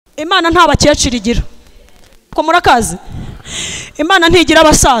Imana nta bakecuru igira. Ko murakaze. Imana ntigira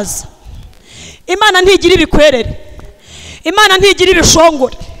abasaza. Imana ntigira ibikwerere. Imana ntigira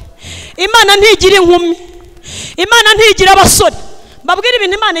ibishongore. Imana ntigira inkumi. Imana ntigira abasore. Babwira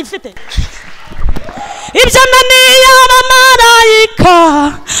ibintu Imana ifite. Ibyo naniye abamarayika,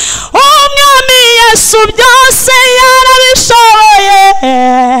 umwami Yesu byose yarabishoboye.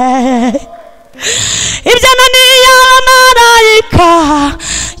 Ibyo naniye abamarayika,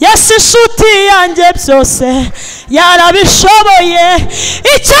 Yesu inshuti yanjye byose yarabishoboye.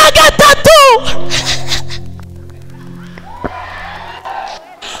 Icya gatatu,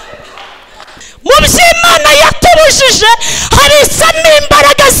 mu by'Imana yatubujije hari isa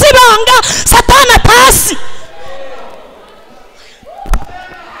n'imbaraga zibanga Satani atasi.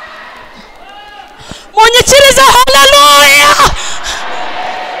 Munyikirize haleluya.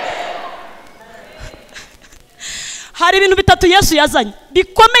 Hari ibintu bitatu Yesu yazanye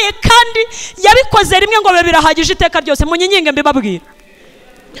bikomeye kandi yabikoze rimwe ngo bibe birahagije iteka ryose. Munyinyinge mbibabwira.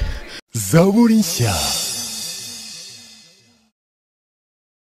 Zaburi nshya.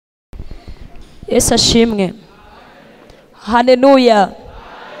 Yesu ashimwe. Haleluya.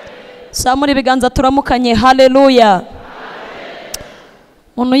 Samuri ibiganza turamukanye. Haleluya.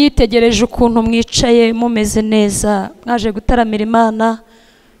 Umuntu yitegereje ukuntu mwicaye mumeze neza, mwaje gutaramira Imana,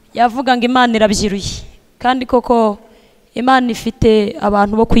 yavuga ngo Imana irabyiruye. Kandi koko Imana ifite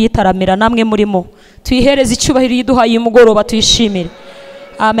abantu bo kuyitaramira, namwe murimo. Tuyihereze icyubahiro yiduhaye umugoroba tuyishimire.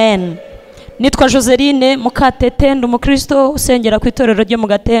 Amen. Nitwa Joselyne Mukatete, ndi umukristo usengera ku itorero ryo mu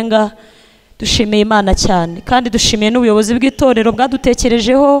Gatenga. Dushimiye Imana cyane kandi dushimiye n'ubuyobozi bw'itorero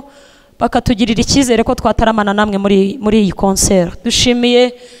bwadutekerejeho bakatugirira icyizere ko twataramana namwe muri iyi concert.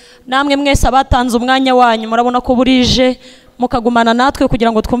 Dushimiye namwe mwese abatanze umwanya wanyu, murabona ko burije mukagumana natwe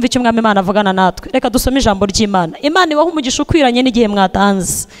kugira ngo twumve icyo Umwami Imana avugana natwe. Reka dusome ijambo ry'Imana. Imana ibahe umugisha ukwiranye n'igihe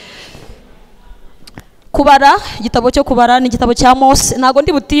mwatanze. Kubara, igitabo cyo kubara ni igitabo cya Mose. Ntago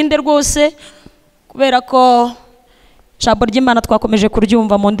ndi butinde rwose kubera ko ijambo ry'Imana twakomeje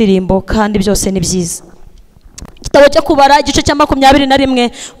kuryumva mu ndirimbo kandi byose ni byiza. Igitabo cyo kubara igice cya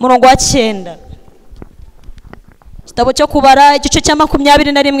 21 murongo wa 9. Igitabo cyo kubara igice cya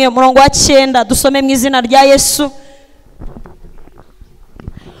 21 murongo wa 9. Dusome mu izina rya Yesu.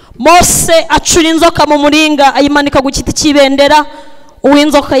 Mose acura inzoka mu muringa ayimanika ku giti cy'ibendera.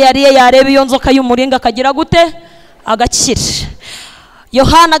 Uw'inzoka yariye yareba iyo nzoka y'umuringa akagira gute? Agakira.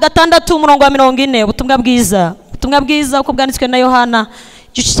 Yohana 6 murongo wa 40. Ubutumwa bwiza. Ubutumwa bwiza uko bwanditswe na Yohana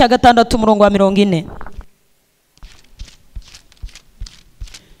igice cya 6 murongo wa 40.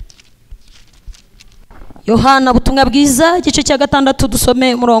 Yohana ubutumwa bwiza igice cya 6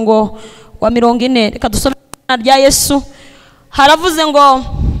 dusome murongo wa 40. Reka dusome rya Yesu. Haravuze ngo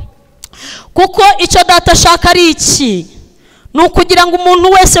kuko icyo data ashaka ari iki, nukugira ngo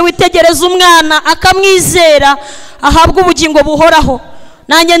umuntu wese witegereza umwana akamwizera ahabwe ubugingo buhoraho,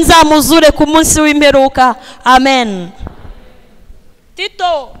 nanjye nzamuzure ku munsi w'imperuka. Amen.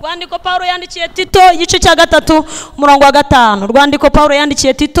 Tito, rwandiko Paulo yandikiye Tito igice cya 3 umurongo wa 5. Rwandiko Paulo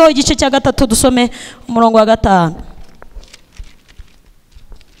yandikiye Tito igice cya 3 dusome umurongo wa 5.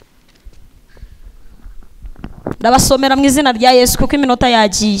 Ndabasomera mu izina rya Yesu kuko iminota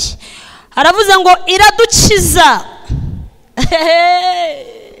yagiye. Haravuze ngo iradukiza.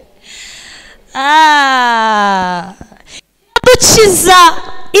 Iradukiza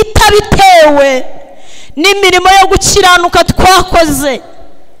itabitewe n'imirimo yo gukiranuka twakoze,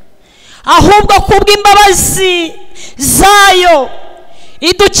 ahubwo kubw'imbabazi zayo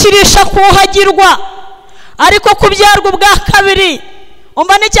idukirisha kuhagirwa, ariko kubyarwa ubwa kabiri,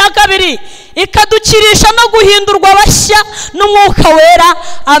 umva n'icya kabiri, ikadukirisha no guhindurwa bashya n'Umwuka Wera.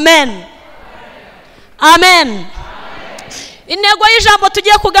 Amen. Amen. Intego y'ijambo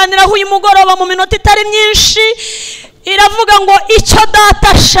tugiye kuganiraho uyu mugoroba mu minota itari myinshi iravuga ngo icyo data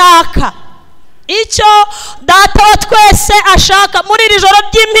ashaka. Icyo data wa twese ashaka. Muri iri joro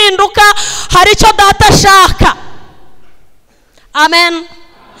ry'impinduka hari icyo data ashaka. Amen.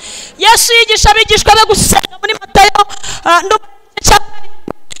 Yesu yigisha abigishwa be gusenga muri Matayo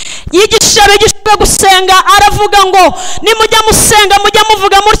yigisha abigishwa gusenga, aravuga ngo nimujya musenga mujya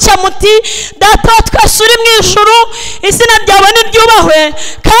muvuga mutya muti data wa twese uri mu ijuru, izina ryawe niryubahwe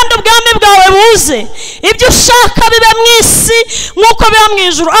kandi ubwami bwawe buze, ibyo ushaka bibe mu isi nk'uko biba mu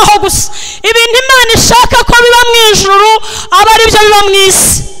ijuru. Aho gusa ibintu Imana ishaka ko biba mu ijuru aba ari byo biba mu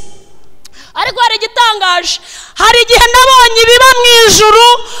isi. Ariko hari igitangaje, hari igihe nabonye ibiba mu ijuru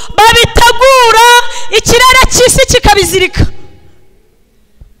babitegura ikirere cy'isi kikabizirika.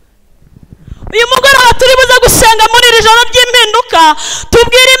 Uyu mugoroba turi buze gusenga muri iri joro ry'impinduka,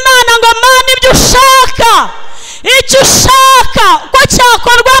 tubwire Imana ngo Mana ibyo ushaka, icyo ushaka ko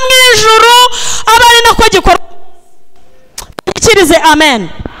cyakorwa mu amen.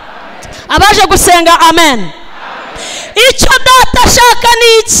 Abaje gusenga amen. Icyo data ashaka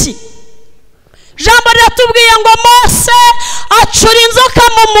ni iki? Jambo riratubwiye ngo Mose acura inzoka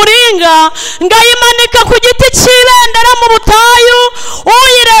mu muringa ngo ayimanika ku giti cy'ibendera mu butayu,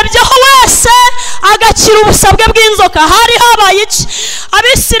 uyirebyeho wese agakira ubusabwe bw'inzoka. Hari habaye iki?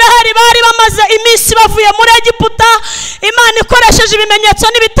 Abisiraheli bari bamaze iminsi bavuye muri Egiputa, Imana ikoresheje ibimenyetso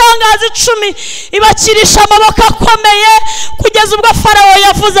n'ibitangaza 10 ibakirisha amaboko akomeye, kugeza ubwo Farawo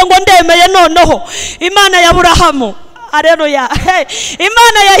yavuze ngo ndemeye noneho. Imana ya Aburahamu, Haleluya,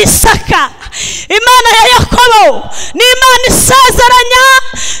 Imana ya Isaka, Imana ya Yakobo, ni Imana isezeranya,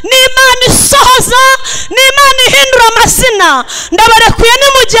 ni Imana isohoza, ni Imana ihindura amazina. Ndabarekuye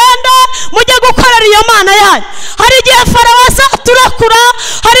nimugende mujye gukorera iyo Mana yanyu. Hari igihe Farawo azaturekura,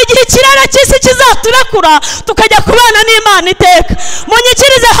 hari igihe ikirere cy'isi kizaturekura tukajya kubana n'Imana iteka.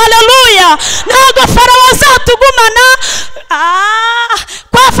 Munyikirize haleluya. Ntabwo Farawo azatugumana.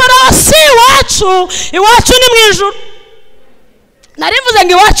 Kwa Farawo si iwacu, iwacu ni mu ijuru. Narivuze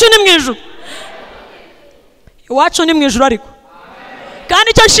ngo iwacu ni mu ijuru. Iwacu ni mu ijuru ariko.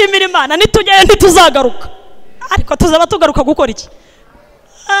 Kandi icyo nshimira Imana nitugende ntituzagaruka. Ariko tuzaba tugaruka gukora iki?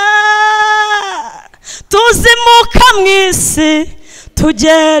 Tuzimuka mu isi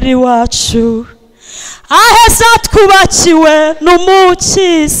tugera iwacu, aheza twubakiwe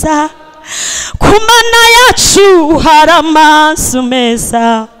n'umukiza. Ku Mana yacu hari amazu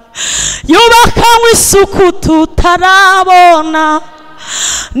meza yubakanywe isuku tutarabona.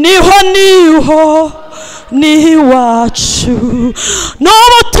 Niho ni iwacu,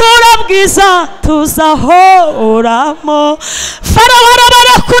 n'ubuturo bwiza tuzahoramo. Farawo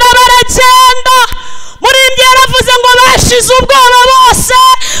arabarekura baragenda. Murimbyi yaravuze ngo bashize ubwoba bose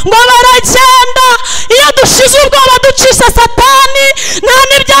ngo baragenda. Iyo dushize ubwoba ducisha Satani, nta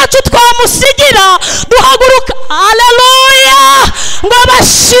n'ibyacu twamusigira, duhaguruka. Haleluya. Ngo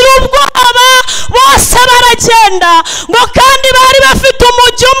bashira ubwoba bose baragenda. Ngo kandi bari bafite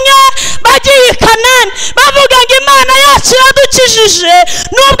umujyi umwe bagiye i Kanani, bavuga ngo Imana yacu yadukijije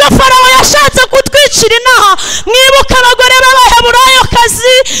nubwo Farawo yashatse kutwicira inaha. Mwibuka abagore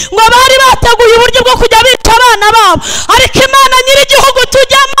b'Abaheburayokazi ngo bari bateguye uburyo bwo kujya bica abana babo, ariko Imana nyiri igihugu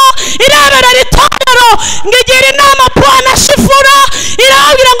tujyamo ireberera itorero ngo igira inama Puana Shifura,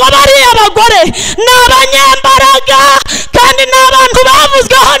 irababwira ngo bariya abagore ni abanyembaraga kandi ni abantu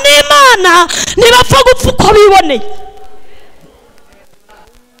bavuzweho n'Imana, ntibapfa gupfa uko biboneye.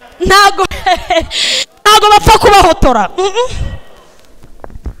 Ntago bapfa kubahotora.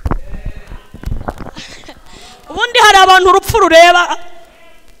 Ubundi hari abantu urupfu rureba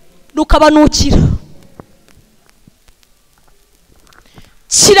rukabanukira.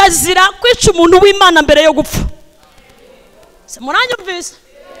 Kirazira kwica umuntu w'Imana mbere yo gupfa. Muranyumvise?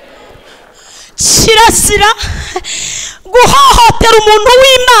 Kirazira guhohotera umuntu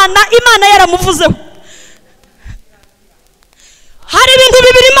w'Imana, Imana yaramuvuzeho. Hari ibintu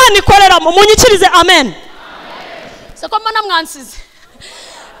bibiri Imana ikoreramo. Munyikirize amen. Sako mana mwansize.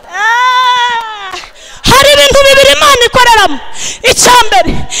 Hari ibintu bibiri Imana ikoreramo.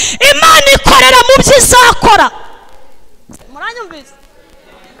 Icyambere, Imana ikorera mu by'izakora. Muranyumvise?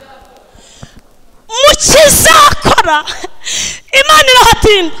 Mu kizakora Imana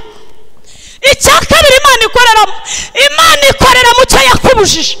irahatinda. Icyakabiri Imana ikoreramo, Imana ikorera mu cyo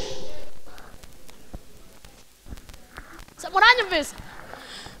yakubujije. Muranyumvise?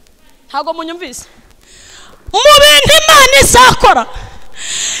 Ntago munyumvise? Mu bintu Imana izakora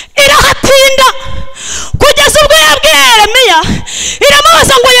irahatinda, kugeza ubwo yabwiye Yeremiya,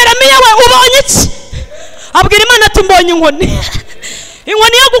 iramubaza ngo Yeremiya we ubonye iki? Abwira Imana ati mbonye inkoni.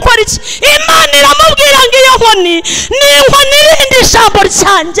 Inkoni yo gukora iki? Imana iramubwira ngo iyo nkoni ni inkoni irindi ijambo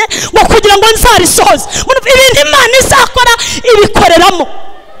ryanjye ngo kugira ngo nzarisohoze. Ibintu Imana izakora ibikoreramo.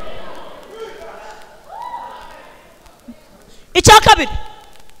 Icyakabiri,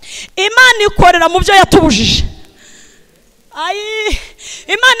 Imana ikorera mu byo yatubujije.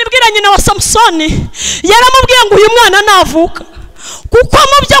 Imana ibwira nyina wa Samusoni, yaramubwiye ngo uyu mwana navuka kuko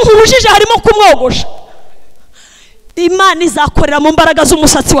mu byo nkubujije harimo kumwogosha. Imana izakorera mu mbaraga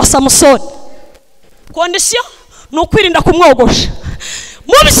z'umusatsi wa Samusoni. Kondisiyo ni ukwirinda kumwogosha.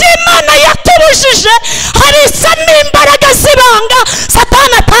 Mu by'Imana yatubujije hari isano imbaraga zibanga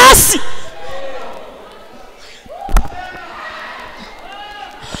Satani atasi.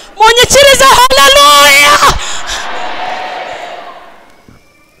 Munyikirize haleluya.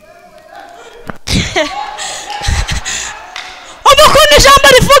 Ubukundi ijambo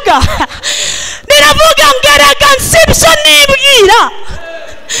rivuga, riravuga ngo erega nsibyo nibwira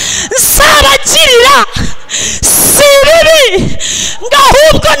nzabagirira si bibi ngo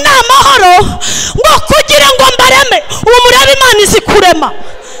ahubwo ni amahoro, ngo kugira ngo mbareme. Uwo murebe Imana izi kurema.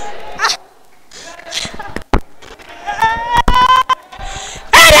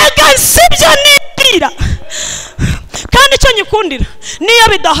 Erega sibyo nibwira, kandi icyo nyikundira niyo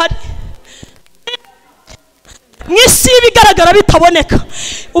bidahari mwisi bigaragara bitaboneka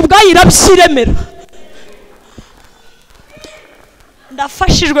ubwayo irabyiremera.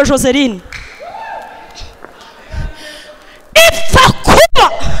 Ndafashijwe Joselyne ipfa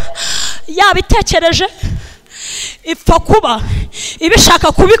kuba yabitekereje, ipfa kuba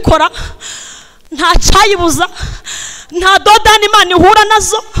ibishaka kubikora, nta cyayibuza, nta dodani Imana ihura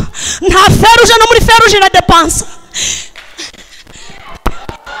nazo, nta feruje no muri feruje na depansa.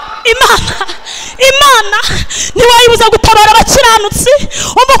 Imana ntiwayibuza gutabara abakiranutsi.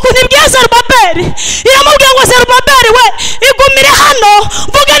 Umukuntu ibwiye Zerubabeli iramubwira ngo Zerubabeli we igumire hano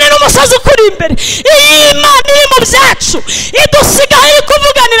mvugane n'umusozi ukuri imbere. Iyi Imana iri mu byacu idusigaye iri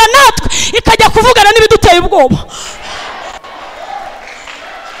kuvuganira natwe, ikajya kuvugana n'ibiduteye ubwoba.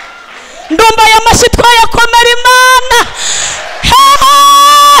 Ndumva aya mashyi twayakomera Imana.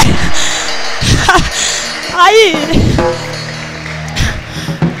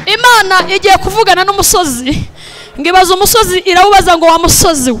 Imana igiye kuvugana n'umusozi, ngibaza umusozi irawubaza ngo wa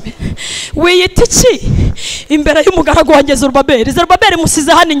musozi we wiyita iki imbere y'umugaragu wanjye Zerubabeli. Zerubabeli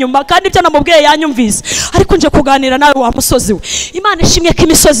musize hano inyuma, kandi ibyo namubwiye yanyumvise, ariko nje kuganira nawe wa musozi we. Imana ishimye ko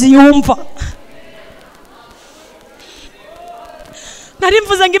imisozi yumva. Nari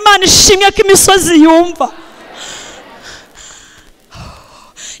mvuze ngo Imana ishimye ko imisozi yumva.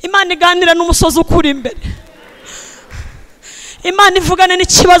 Imana iganira n'umusozi ukuri imbere. Imana ivugane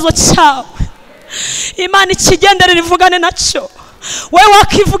n'ikibazo cyawe. Imana ikigenderera ivugane nacyo. Wewe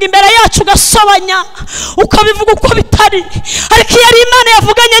wakivuga imbere yacu ugasobanya ukabivuga uko bitari, ariko iyo ari Imana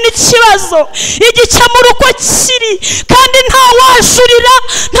yavuganye n'ikibazo igikemura uko kiri, kandi nta wajurira,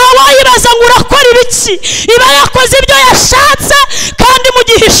 nta wayibaza ngo urakora ibiki. Iba yakoze ibyo yashatse, kandi mu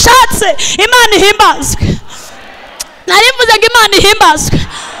gihe ishatse Imana ihimbazwe. Nari mvuze ngo Imana ihimbazwe.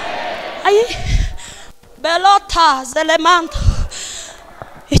 Belota zelemanta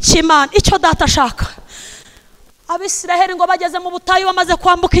ikimana icyo data ashaka. Abisiraheli ngo bageze mu butayu bamaze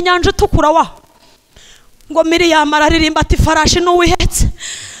kwambuka inyanja itukura, ngo Miriyamu araririmba ati farashi n'uwihetse.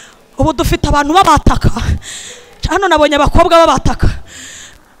 Ubu dufite abantu babataka hano, nabonye abakobwa babataka.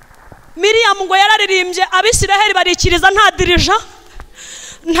 Miriyamu ngo yararirimbye, Abisiraheli barikiriza nta dirija,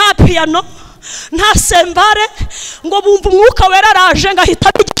 nta piano, nta sembare, ngo bumva umwuka wera araje ngo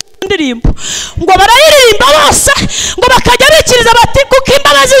ahita indirimbo, ngo barayiririmba bose, ngo bakajya bikiriza bati kuko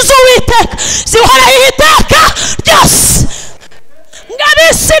imbabazi z'Uwiteka zihoraho iteka ryose. Ngo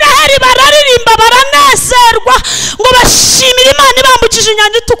Abisiraheli bararirimba baranezerwa, ngo bashimira Imana ibambukije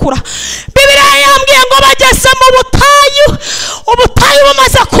inyanja itukura. Bibiliya yambwiye ngo bageze mu butayu, ubutayu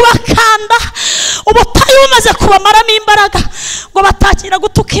bumaze kubakanda, ubutayu bumaze kubamaramo imbaraga, ngo batakira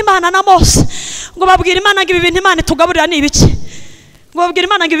gutuka Imana na Mose, ngo babwira Imana ngo ibi bintu Imana itugaburira ni ibiki. Ngo babwira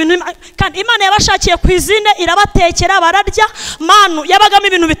Imana ngo ibintu, kandi Imana yabashakiye ku izine irabatekera bararya. Manu yabagamo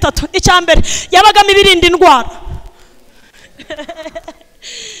ibintu bitatu. Icya mbere yabagamo ibirinda indwara.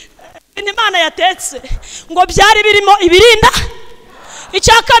 Imana yatetse ngo byari birimo ibirinda.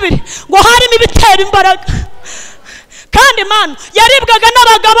 Icya kabiri ngo harimo ibitera imbaraga. Kandi Imana yaribwaga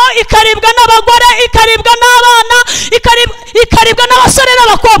n'abagabo, ikaribwa n'abagore, ikaribwa n'abana, ikaribwa n'abasore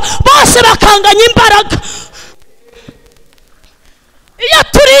n'abakobwa, bose bakanganya imbaraga. Iyo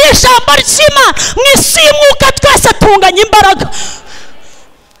turiye ijambo ry'Imana mu isi y'umwuka twese tunganya imbaraga.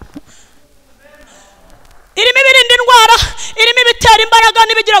 Irimo ibirinda indwara, irimo ibitera imbaraga,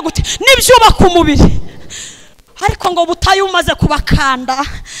 n'ibigira gute n'ibyubaka umubiri. Ariko ngo butayu bumaze kubakanda,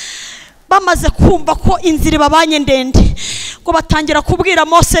 bamaze kumva ko inzira ibabanye ndende, ngo batangira kubwira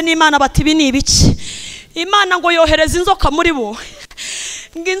Mose n'Imana bati ibi ni ibiki. Imana ngo yohereza inzoka muri bo,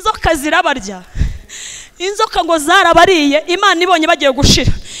 ngo inzoka zirabarya. Inzoka ngo zarabariye. Imana ibonye bagiye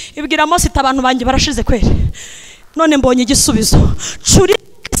gushira, ibwira Mose iti abantu banjye barashize kwere, none mbonye igisubizo. Curi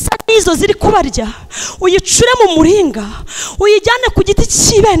isa nizo ziri kubarya, uyicure mu muringa, uyijyane ku giti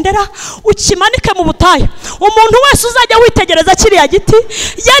cy'ibendera, ukimanike mu butayu. Umuntu wese uzajya witegereza kiriya giti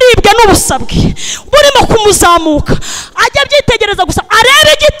yaribwe n'ubusabwe burimo kumuzamuka, ajya byitegereza gusa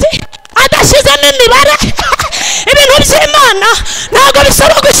arebe igiti adashyizemo imibare. Ibintu by'Imana ntabwo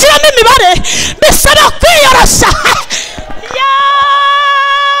bisaba gushyiramo imibare, bisaba kwiyoroshya.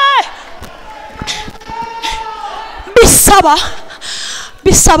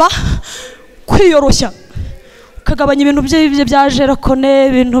 Bisaba kwiyoroshya, ukagabanya ibintu bye bya jerekone,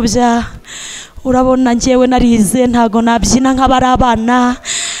 ibintu bya urabona ngewe narize ntago nabyina nk'abari abana,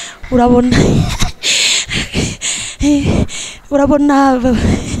 urabona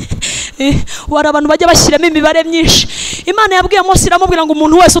wari abantu bajya bashyiramo imibare myinshi. Imana yabwiye Mose iramubwira ngo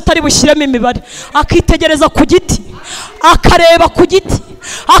umuntu wese utari bushyiremo imibare akitegereza ku giti, akareba ku giti,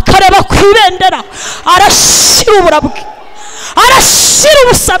 akareba ku ibendera, arashira uburabwe, arashira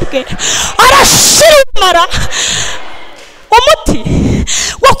ubusabwe, arashira ubumara. Umuti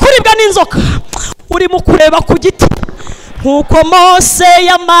wo kuribwa n'inzoka uri mu kureba ku giti. Nkuko Mose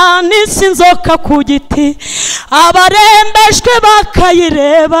yamanitse inzoka ku giti, abarembejwe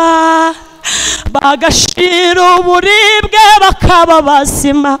bakayireba bagashira uburibwe bakaba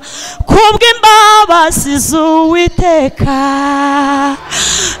bazima kubw'imbabazi z'Uwiteka.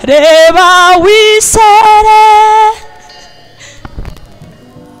 Reba wisere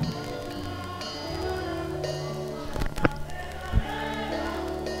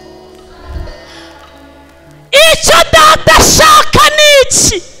icyo data ashaka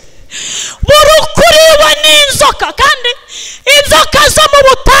niki. Burukuriwe n'inzoka, kandi inzoka zo mu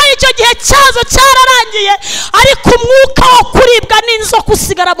butayu icyo gihe cyazo cyararangiye, ariko umwuka wo kuribwa n'inzoka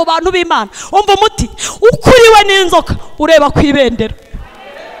usigara mu bantu b'Imana. Umva umuti, ukuriwe n'inzoka ureba ku ibendera.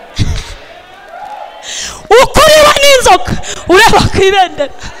 Ukuriwe n'inzoka ureba ku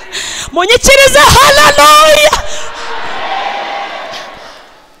ibendera. Munyikirize haleluya.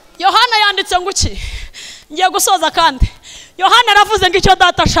 Yohana yanditse ngo iki? Ngiye gusoza kandi Yohana aravuze ngo icyo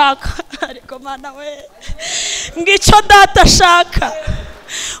data ashaka, ariko mana we, ngo icyo data ashaka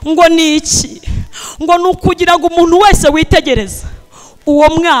ngo ni iki? Ngo ni ukugira ngo umuntu wese witegereza uwo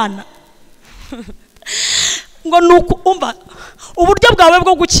mwana ngo ni umva uburyo bwawe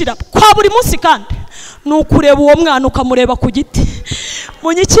bwo gukira kwa buri munsi, kandi ni ukureba uwo mwana ukamureba ku giti.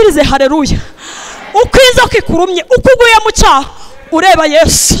 Munyikirize haleluya. Uko inzoka ikurumye, uko uguye mu cyaha ureba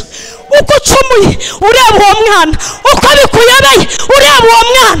Yesu, uko ucumuye ureba uwo mwana, uko bikuyobeye ureba uwo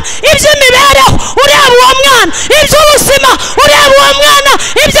mwana, iby'imibereho ureba uwo mwana, iby'ubuzima ureba uwo mwana,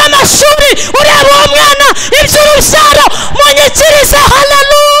 iby'amashuri ureba uwo mwana, iby'urubyaro. Munyikirize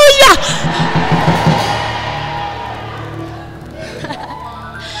haleluya.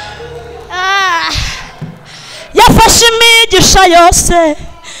 Yafashe imigisha yose,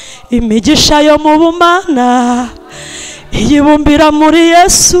 imigisha yo mu bumana, iyibumbira muri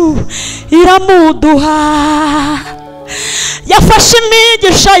Yesu iramuduha. Yafashe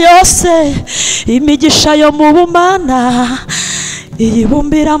imigisha yose, imigisha yo mu bumana,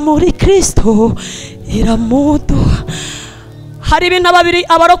 iyibumbira muri Kristo iramuduha. Hari ibintu babiri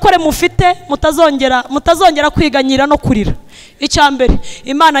abarokore mufite mutazongera kwiganyira no kurira. Icya mbere,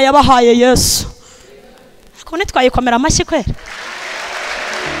 Imana yabahaye Yesu. Ko nitwayikomera amashyi kwera.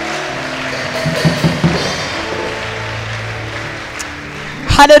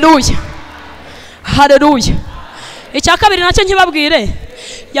 Haleluya, haleluya. Icya kabiri nacyo nkibabwire,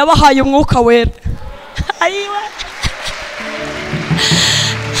 yabahaye umwuka wera. Ayiwe.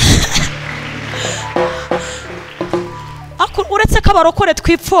 Uretse ko abarokore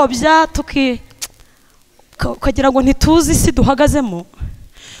twipfobya ukagira ngo ntituzi isi duhagazemo,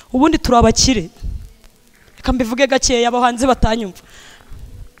 ubundi turi abakire. Reka mbivuge gakeya abahanzi batanyumva.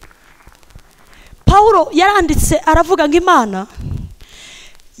 Paulo yaranditse aravuga ngo Imana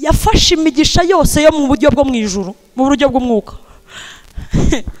yafashe imigisha yose yo mu buryo bwo mu ijuru, mu buryo bw'umwuka,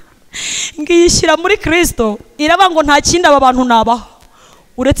 ngiyishyira muri Kristo. Iraba ngo nta kindi aba bantu nabaho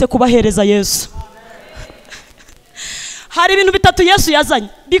uretse kubahereza Yesu. Hari ibintu bitatu Yesu yazanye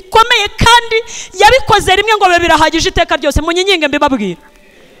bikomeye, kandi yabikoze rimwe ngo bibe birahagije iteka ryose. Munyinyinge mbibabwira.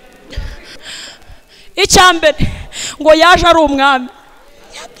 Icya mbere, ngo yaje ari umwami.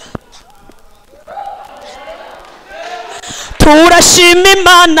 Turashima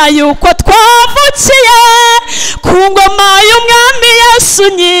Imana yuko twavukiye ku ngoma y'umwami Yesu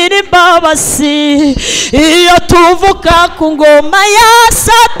nyir'imbabazi. Iyo tuvuka ku ngoma ya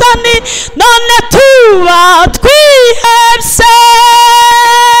Satani, none tuba twihebye.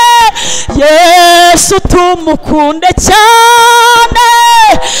 Yesu tumukunde cyane,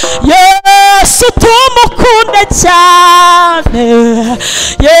 Yesu tumukunde cyane,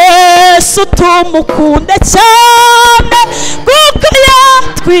 Yesu tumukunde cyane, kuko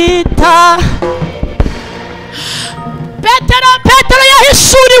yatwita. Petero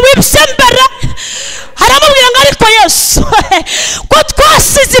yahishuriwe iby'imbere, aramubwira ngo ariko Yesu, ko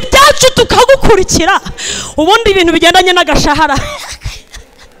twasize ibyacu tukagukurikira, ubundi ibintu bigendanye n'agashahara,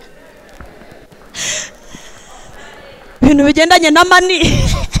 ibintu bigendanye na mani.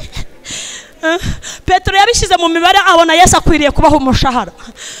 Petero yabishyize mu mibare, abona Yesu akwiriye kubaho umushahara.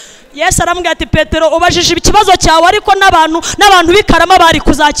 Yesu aramubwira ati, Petero ubajije ikibazo cyawe, ariko n'abantu b'ikarama bari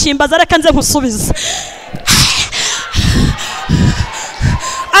kuzakimbaza, reka nze nkusubize.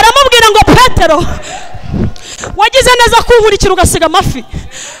 Aramubwira ngo Petero, wagize neza kunkurikira ugasiga amafi,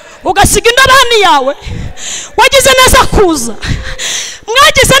 ugasiga indabani yawe. Wagize neza kuza,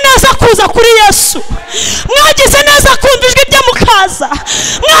 mwagize neza kuza kuri Yesu, mwagize neza kumva ijwi rye mukaza,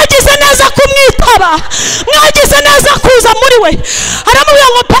 mwagize neza kumwitaba, mwagize neza kuza muri we. Aramubwira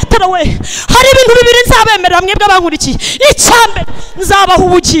ngo Petero we, hari ibintu bibiri nzabemerera mwebwe abankurikiye. Icyambere, nzabaha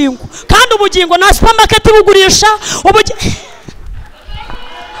ubugingo, kandi ubugingo nta supermarket bugurisha.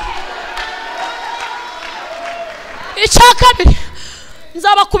 Icyakabiri,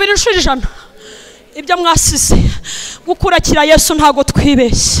 nzabakubira inshuro 100 ibyo mwasize. Gukurikira Yesu ntago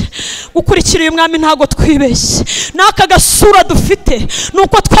twibeshye, gukurikira uyu mwami ntago twibeshye. Naka gasura dufite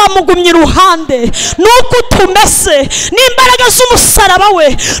nuko twamugumye iruhande, nuko tumese n'imbaraga z'umusaraba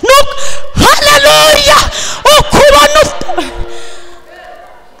we. Haleluya! Ukubona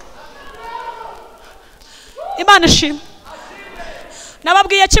Imana ishimwe.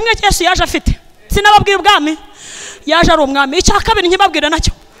 Nababwiye kimwe Yesu yaje afite, sinababwiye ubwami yaje ari umwami. Icyakabiri nkibabwira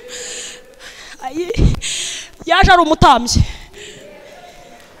nacyo, yaje ari umutambyi.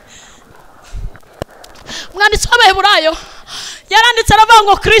 Umwanditsi w'Abaheburayo yaranditse aravuga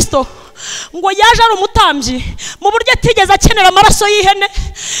ngo Kristo ngo yaje ari umutambyi mu buryo atigeze akenera amaraso y'ihene,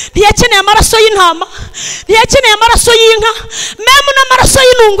 ntiyakeneye amaraso y'intama, ntiyakeneye amaraso y'inka, memu n'amaraso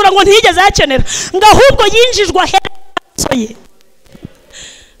y'intungura ngo ntiyigeze yakenera, ngo ahubwo yinjijwe amaraso ye.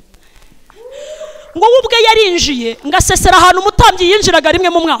 Ngo ubwe yarinjiye ngasesera ahantu umutambyi yinjiraga rimwe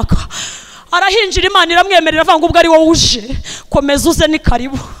mu mwaka. Arahinjira, Imana iramwemerera avuga ngo ubwo ari wowe uje, komeza uze ni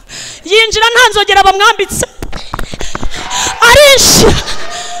karibu. Yinjira nta nzogera bamwambitse, arinjira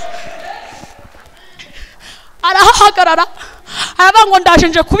arahahagarara aravuga ngo ndaje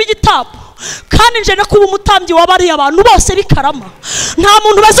nje kuba igitambo, kandi nje no kuba umutambyi wabariye abantu bose bikarama. Nta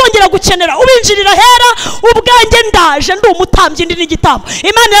muntu bazongera gukenera ubinjirira hera, ubwanjye ndaje ndi umutambyi ndi n'igitambo.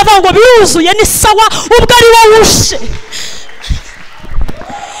 Imana yavuga ngo biruzuye ni sawa, ubwo ari wowe uje.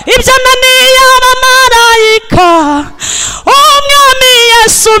 Ibyo naniye abamarayika, umwami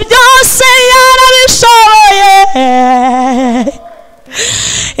Yesu byose yarabishoboye.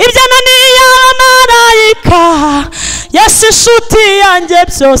 Ibyo naniye abamarayika, Yesu inshuti yanjye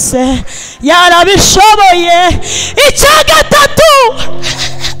byose yarabishoboye. Icya gatatu,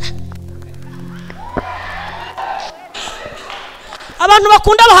 abantu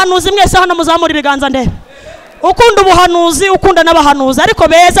bakunda abahanuzi mwese hano muzamura ibiganza ndebe. Ukunda ubuhanuzi, ukunda n'abahanuzi ariko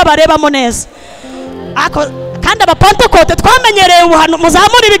beza barebamo neza. Kandi abapantekote twamenyereye ubuhanuzi,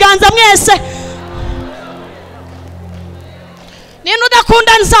 muzamura ibiganza mwese. Nino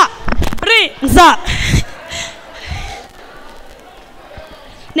udakunda nza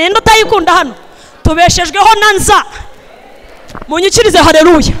ninde utayikunda hano? Tubeshejweho na nza, munyikirize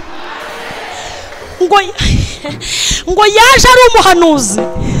haleluya. Ngo yaje ari umuhanuzi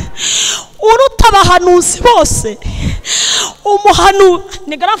uruta abahanuzi bose.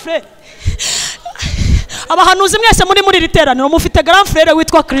 Ni grand frère. Abahanuzi mwese muri iri teraniro mufite grand frère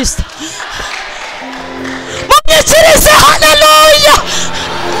witwa Kristo. Munyikirize haleluya.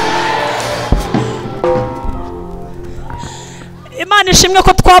 Imana ishimwe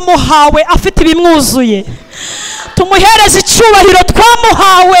ko twamuhawe afite ibimwuzuye. Tumuhereza icyubahiro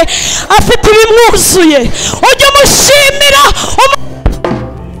twamuhawe afite ibimwuzuye. Ujye umushimira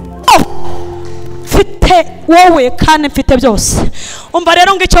mfite wowe kandi mfite byose. Umva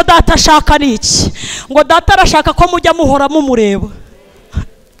rero ngo icyo data ashaka ni iki, ngo data arashaka ko mujya muhora mumureba.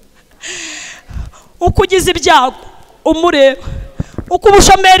 Uko ugize ibyago umureba, uko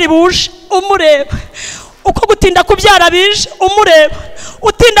ubushomeri buje umureba, uko gutinda kubyara bije umureba,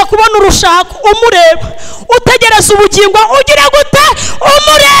 utinda kubona urushako umureba, utegereza ubugingo ugira gute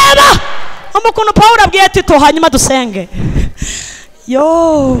umureba. Umukuntu Pawulo abwiye Tito, hanyuma dusenge.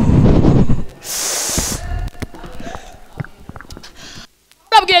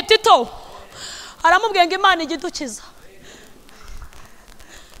 Abwiye Tito, aramubwiye ngo Imana igidukiza,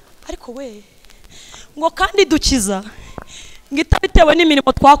 ariko we ngo kandi dukiza ngo itabitewe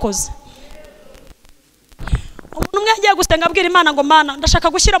n'imirimo twakoze. Umuntu umwe yagiye gusenga abwira Imana ngo Mana, ndashaka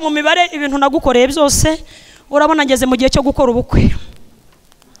gushyira mu mibare ibintu nagukoreye byose, urabona ngeze mu gihe cyo gukora ubukwe.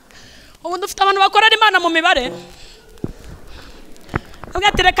 Ubu dufite abantu bakorera Imana mu mibare,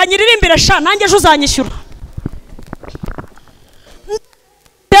 ugatereka nyiririmbire sha nanjye ejo uzanyishyura.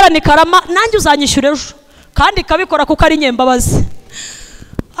 Terani karama nanjye uzanyishyura ejo, kandi kabikora kuko ari nyembabazi.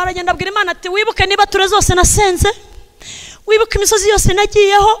 Aragenda abwira Imana ati wibuke niba ture zose nasenze, wibuke imisozi yose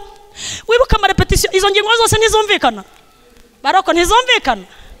nagiyeho, wibuka amarepetisiyo. Izo ngingo zose ntizumvikana, baroko ntizumvikana.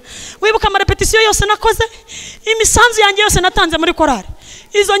 Wibuka amarepetisiyo yose nakoze, imisanzu yanjye yose natanze muri korari.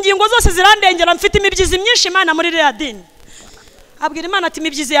 Izo ngingo zose zirandengera, mfite imibyizi myinshi Imana muri rya dini. Abwira Imana ati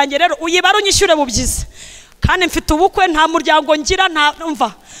imibyizi yanjye rero uyibara unyishyure bubyizi. kandi mfite ubukwe nta muryango ngira nta mva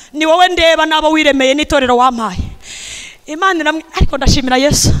ni wowe ndeba nabo wiremeye n'itorero wampaye Imana ariko ndashimira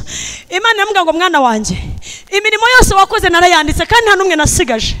Yesu Imana iramubwira ngo mwana wanjye imirimo yose wakoze narayanditse kandi nta numwe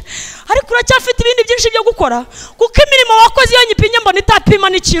nasigaje ariko uracyafite ibindi byinshi byo gukora kuko imirimo wakoze iyo nyipinye mbona itapima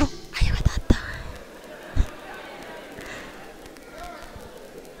n'ikiro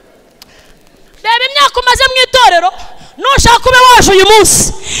reba imyaka umaze mu itorero nushaka ube waje uyu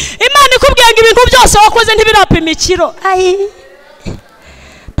munsi Imana ikubwiye ngo ibintu byose wakoze ntibirapima ikiro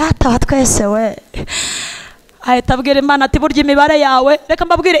data wa twese we ahita abwira Imana ati burya imibare yawe reka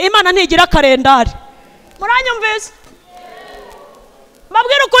mbabwire Imana ntigira kalendari muranyumvise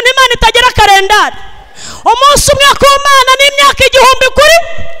mbabwire ukuntu Imana itagira kalendari umunsi umwe ku Mana n'imyaka 1000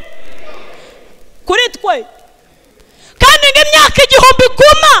 kuri twe kandi ng'imyaka 1000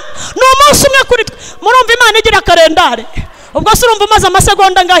 kuma ni umunsi umwe kuri twe murumva Imana igira kalendari ubwo se urumva umaze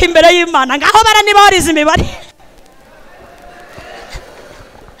amasegonda ngaho imbere y'Imana ngaho bara niba warize imibare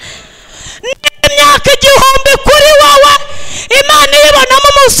imyaka 1000 kuri wowe Imana ibonamo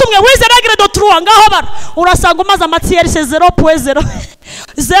umunsi umwe wize règle de 3 ngaho bara urasanga umaze amatiyeri 0.0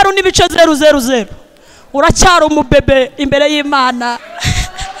 0 n'ibice 000 uracyari umubebe imbere y'Imana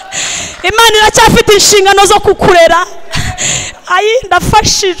Imana iracyafite inshingano zo kukurera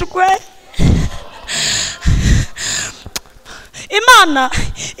ndafashijwe Imana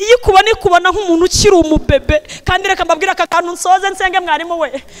iyo ikubona nk'umuntu ukiri umubebe kandi reka mbabwira aka kantu nsoze nsenge mwarimu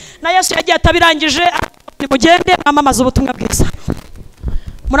we na Yesu yagiye atabirangije nimugende mwamamaza ubutumwa bwiza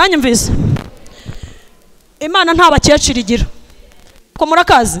muranyumvise Imana nta bakecuru igira ko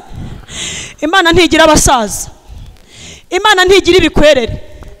murakazi Imana ntigira abasaza Imana ntigira ibikwerere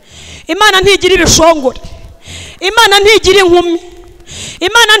Imana ntigira ibishongore Imana ntigira inkumi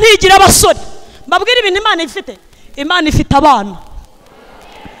Imana ntigira abasore mbabwira ibintu Imana ifite Imana ifite abana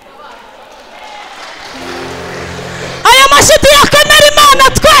aya mashiti yakenera Imana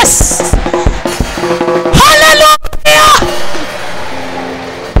twese haleluya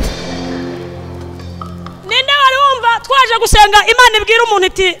ninde wari wumva twaje gusenga Imana ibwira umuntu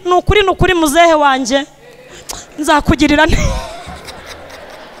iti nukuri muzehe wanje nzakugirira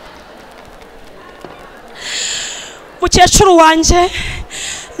mukecuru wanje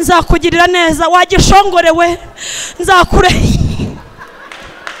nzakugirira neza wagishongorewe nzakure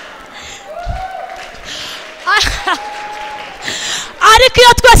ariko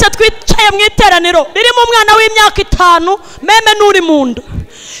iyo twese twicaye mu iteraniro ririmo umwana w'imyaka 5 meme n'uri mu nda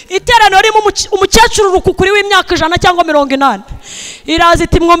iteraniro ririmo umukecuru rukukuri w'imyaka 100 cyangwa 80 irazi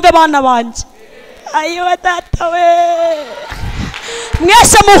iti mwumve bana banje ayiwe data we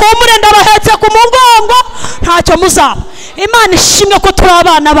mwese muhumure ndabahetse ku mugongo ntacyo muzaba Imana ishimwe ko turi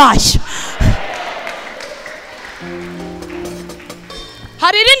abana bayo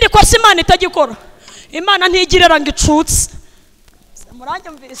hari irindi kosa Imana itagikora Imana ntigirera ngo icutse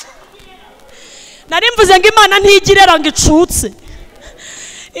muranyumvise nari mvuze ngo Imana ntigirera ngo icutse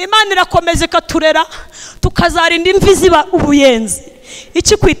Imana irakomeza ikaturera tukazarinda imvi ziba ubuyenzi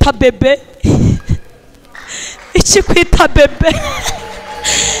iki kwita bebe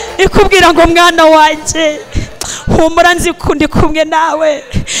ikubwira ngo mwana wanje humura nzi kundi kumwe nawe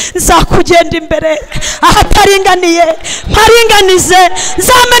nzakugenda imbere ahataringaniye mparinganize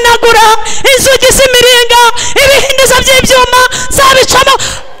nzamenagura inzugi z'imiringa ibihindizo by'ibyuma zabicamo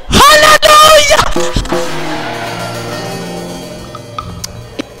haleluya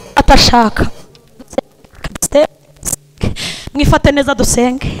atashaka mwifate neza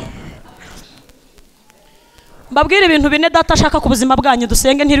dusenge mbabwire ibintu bine data ashaka ku buzima bwanyu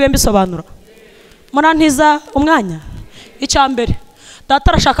dusenge ntiriwe mbisobanura murantiza umwanya icyambere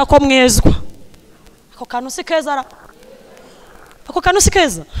data arashaka ko mwezwa ako kantu si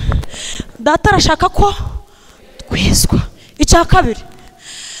keza data arashaka ko twezwa icya kabiri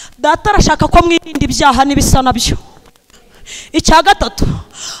data arashaka ko mwirinda ibyaha n'ibisa nabyo icya gatatu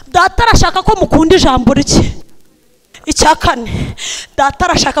data arashaka ko mukunda ijambo rye icya kane data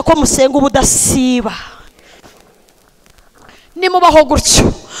arashaka ko musenga ubudasiba nimubaho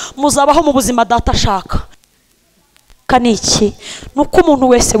gutyo muzabaho mu buzima data ashaka kaniki nuko umuntu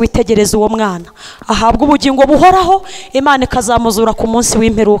wese witegereza uwo mwana ahabwa ubugingo buhoraho Imana ikazamuzura ku munsi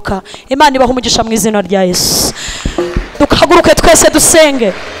w'imperuka Imana ibaho umugisha mu izina rya Yesu duhaguruke twese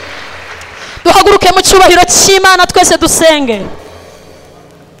dusenge duhaguruke mu cyubahiro cy'Imana twese dusenge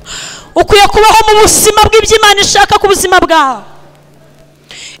ukwiye kubaho mu buzima bw'iby'Imana ishaka ku buzima bwawe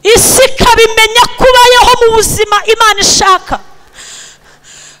isi kabimenya kubayeho mu buzima Imana ishaka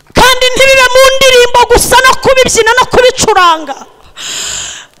kandi ntibibe mu ndirimbo gusa no kubibyina no kubicuranga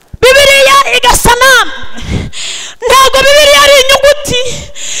Bibiliya igasa namwe ntabwo Bibiliya ari inyuguti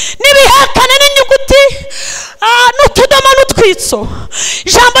n'ibihekane n'inyuguti ubutwitso.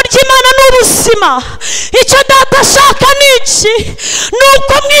 Ijambo ry'Imana ni ubuzima. Icyo data ashaka ni iki? Ni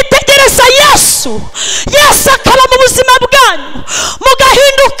uko mwitegereza Yesu. Yesu akaba mu buzima bwanyu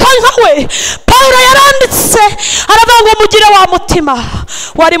mugahinduka nkawe. Pawulo yaranditse aravuga ngo mugire wa mutima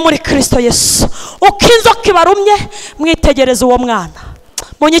wari muri Kristo Yesu. Uko inzoka ibarumye mwitegereza uwo mwana.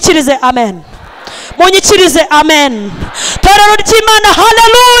 Munyikirize amen. Munyikirize amen. Torero ry'Imana,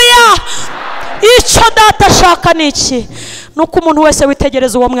 haleluya. Icyo data ashaka ni iki? Nuko umuntu wese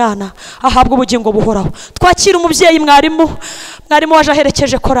witegereza uwo mwana ahabwa ubugingo buhoraho. Twakira umubyeyi mwarimu waje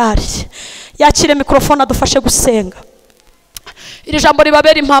aherekeje korari. Yakire mikrofone adufashe gusenga. Iri jambo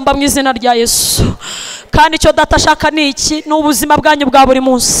ribabera impamba mu izina rya Yesu. Kandi icyo data ashaka ni iki? Ni ubuzima bwanyu bwa buri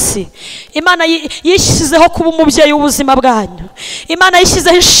munsi. Imana yishyizeho kuba umubyeyi w'ubuzima bwanyu. Imana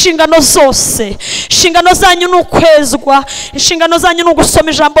yishyizeho inshingano zose. Inshingano zanyu ni ukwezwa, inshingano zanyu ni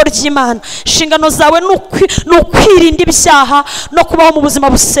ugusoma ijambo ry'Imana, inshingano zawe ni ukwirinda ibyaha no kubaho mu buzima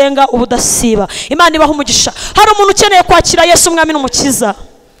busenga ubudasiba. Imana ibaha umugisha. Hari umuntu ukeneye kwakira Yesu umwami n'umukiza,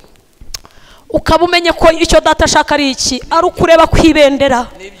 ukaba umenye ko icyo data ashaka ari iki? Ari ukureba kwibendera.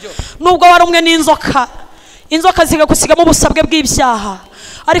 Nubwo wari umwe n'inzoka, inzoka zigagusigamo ubusabwe bw'ibyaha,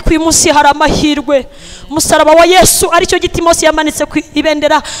 ariko uyu munsi hari amahirwe. Umusaraba wa Yesu aricyo giti Mose yamanitse ku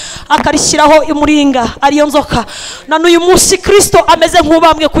ibendera akarishyiraho umuringa, ariyo nzoka. Na n'uyu munsi Kristo ameze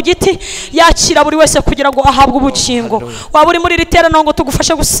nk'ubambwe ku giti, yakira buri wese kugira ngo ahabwe ubugingo. Waba uri muri riterano ngo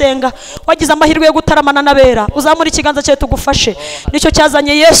tugufashe gusenga, wagize amahirwe yo gutaramana n'abera, uzamura ikiganza cyawe tugufashe. Nicyo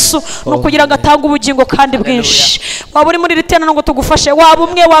cyazanye Yesu, no kugira ngo atange ubugingo kandi bwinshi. Waba uri muri riterano ngo tugufashe, waba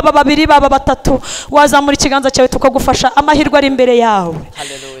umwe, waba babiri, waba batatu, wazamura ikiganza cyawe tukagufasha. Amahirwe ari imbere yawe.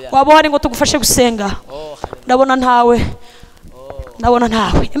 Waba uhari ngo tugufashe gusenga, ndabona ntawe.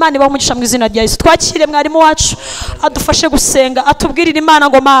 Imana ibahe umugisha mu izina rya Yesu. Twakire mwarimu wacu adufashe gusenga, atubwirire Imana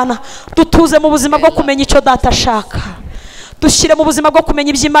ngo Mana dutuze mu buzima bwo kumenya icyo data ashaka. Dushyire mu buzima bwo kumenya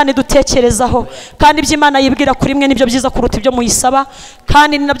iby'Imana idutekerezaho, kandi iby'Imana yibwira kuri mwe nibyo byiza kuruta ibyo muyisaba,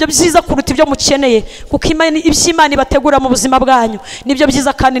 kandi ni nabyo byiza kuruta ibyo mukeneye, kuko iby'Imana ibategura mu buzima bwanyu nibyo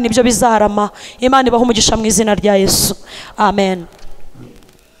byiza kandi nibyo bizarama. Imana ibahe umugisha mu izina rya Yesu. Amen.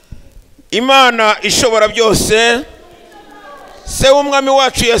 Imana ishobora byose, se w'umwami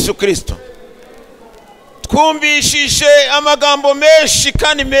wacu Yesu Kristo, twumvishije amagambo menshi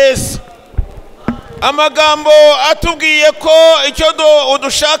kandi meza, amagambo atubwiye ko icyo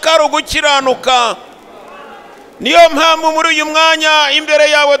udushaka ari ugukiranuka. Niyo mpamvu muri uyu mwanya imbere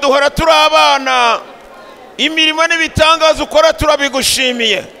yawe duhora turi abana. Imirimo n'ibitangaza ukora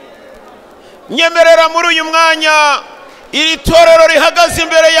turabigushimiye. Nyemerera muri uyu mwanya iri torero rihagaze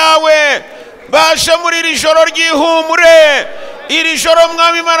imbere yawe, baje muri iri joro ry'ihumure, iri joro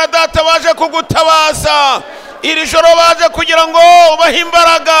mwami Imana data baje kugutabaza, iri joro baje kugira ngo ubahe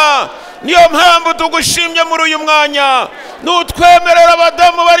imbaraga. Niyo mpamvu tugushimye muri uyu mwanya. Nutwemerera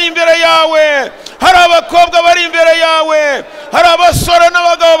abadamu bari imbere yawe, hari abakobwa bari imbere yawe, hari abasore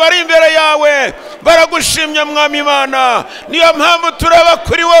n'abagabo bari imbere yawe, baragushimye mwami Imana. Niyo mpamvu tureba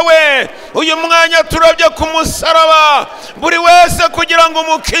kuri wowe uyu mwanya, turabye ku musaraba, buri wese kugira ngo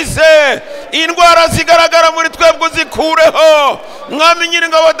umukize, indwara zigaragara muri twebwe uzikureho mwami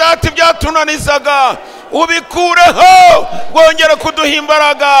Nyiringabo data. Ibyatunanizaga ubikureho, wongere kuduha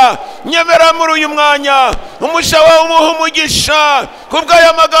imbaraga. Nyemera muri uyu mwanya umusha wawe umuha umugisha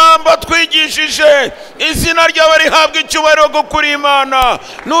kubw'aya magambo twigishije. Izina ryawe rihabwa icyubahiro gukuri Imana.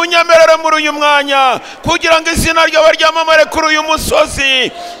 Nunyemerere muri uyu mwanya kugira ngo izina ryawe ryamamare kuri uyu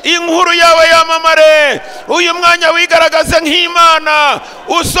musozi, inkuru yawe yamamare. Uyu mwanya wigaragaze nk'Imana,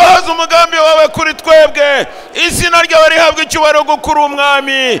 usohoze umugambi wawe kuri twebwe. Izina ryawe rihabwa icyubahiro gukuri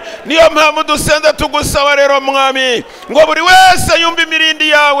umwami. Niyo mpamvu dusenze tugusaba rero mwami ngo buri wese yumve imirindi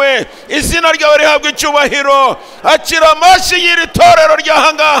yawe, izina ryawe rihabwa icyubahiro. Akira amashyi y'iri torero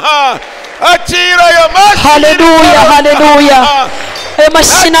ry'ahangaha, akira ayo mashyi. Haleluya, haleluya. Ayo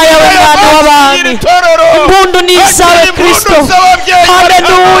mashyi yawe mwana w'abantu, impundu ni izawe Kristo.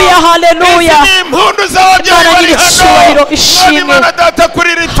 Haleluya, haleluya. Impundu z'ababyeyi bari hano, Imana data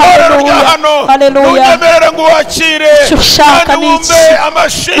kuri iri torero rya hano. Nunyemerere ngo wakire kandi wumve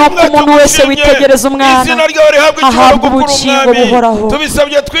amashimwe tugushimye. Izina ryawe rihabwa icyubahiro gukuru umwami.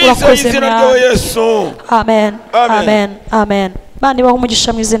 Tubisabye twizeye izina ryawe Yesu. Amen, amen, amen. Imana ibahe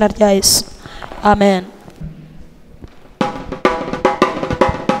umugisha mu izina rya Yesu. Amen.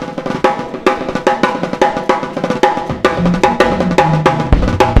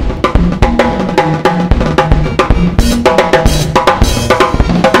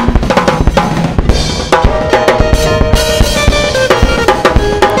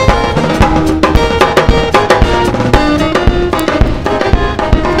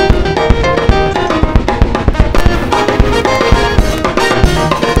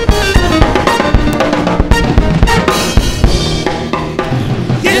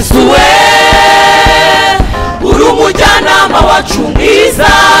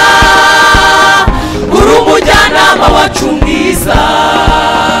 mwiza,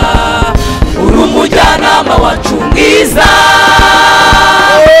 uri umujyanama wacu mwiza,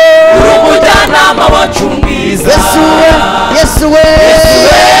 uri umujyanama wacu mwiza. Yesu we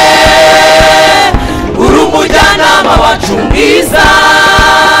uri umujyanama wacu mwiza.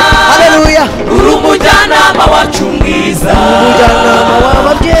 Haleluya. Uri umujyanama wacu mwiza, umujyanama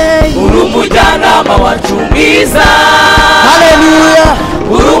w'ababyeyi, uri umujyanama wacu mwiza. Haleluya.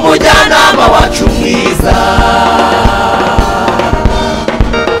 Uri umujyanama wacu mwiza.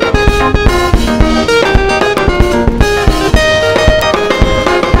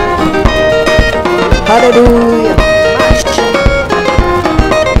 Haleluya.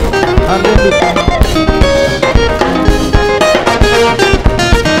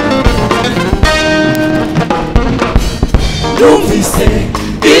 Numvise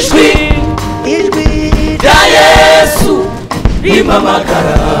ijwi rya Yesu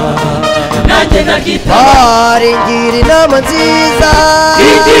rimpamagara, nanjye ndagitaba. Ringira inama nziza,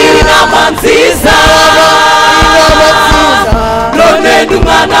 ringira inama nziza, none ndi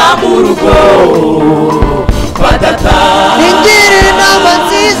umwana mu rugo kwa data. ringira inama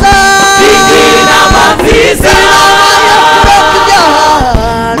nziza, ringira inama nziza,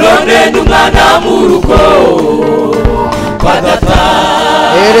 none ndi umwana mu rugo kwa data.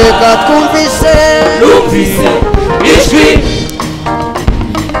 erega twumvise, numvise ijwi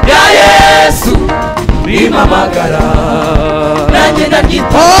rya Yesu rimpamagara, nanjye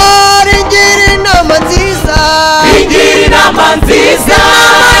ndaryitaba. ringira inama nziza, ringira inama nziza,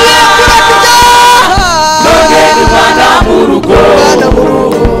 none ndi umwana mu rugo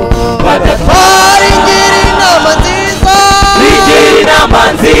kwa data. ringira inama nziza, ringira inama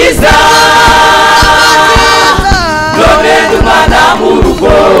nziza, none ndi umwana mu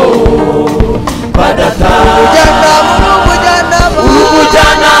rugo kwa data. uri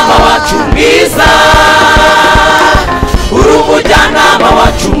umujyanama wacu mwiza, uri umujyanama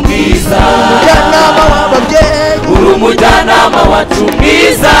wacu mwiza, umujyanama w'ababyeyi, uri umujyanama wacu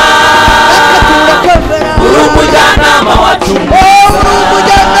mwiza, uri umujyanama wacu mwiza,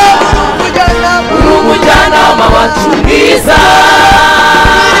 uri umujyanama wacu mwiza,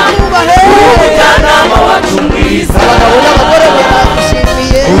 uri umujyanama wacu mwiza,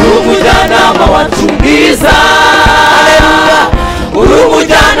 uri umujyanama wacu mwiza, uri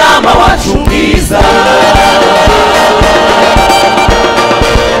umujyanama wacu mwiza.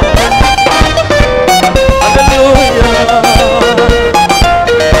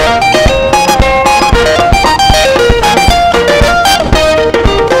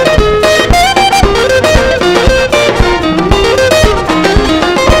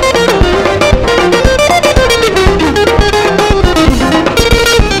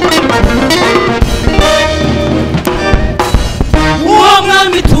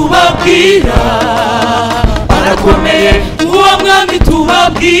 Arakomeye uwo mwami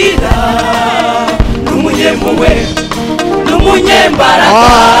tubabwira, n'umunyempuhwe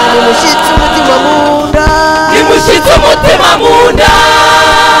n'umunyembaraga, nimushyitse umutima mu nda, nimushyitse umutima mu nda,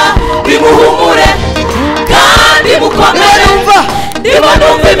 nimuhumure kandi mukomere. niba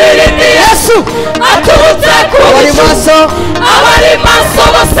numva imirindi Yesu aturutse ku bicu, abari maso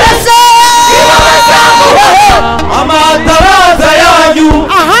bose niba bazamubaho. Amatabaza yanyu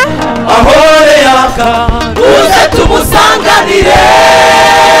ahore yaka, uze tumusanganire,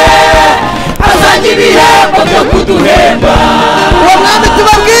 azanye ibihembo byo kuduhemba. uwo mwami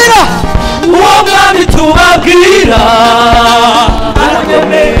tubabwira, uwo mwami tubabwira,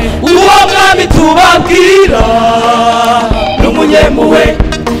 uwo mwami tubabwira, n'umunyempuhwe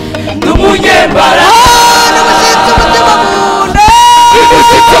n'umunyembaraga,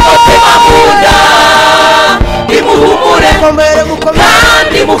 nimushyitse umutima mu nda, nimuhumure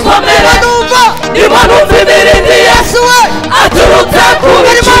kandi mukomere. niba numva imirindi Yesu aturutse ku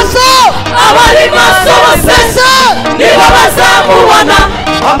bicu, abari maso bose niba bazamubona.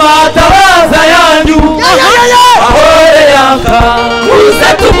 Amatabaza yanyu ahore yaka, uze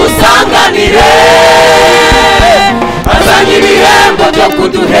tumusanganire, azanye ibihembo byo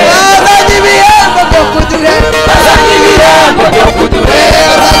kuduhemba, azanye ibihembo byo kuduhemba, azanye ibihembo byo kuduhemba,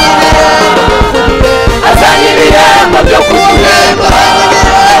 azanye ibihembo byo kuduhemba,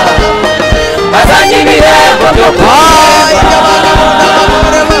 azanye ibihembo byo kuduhemba,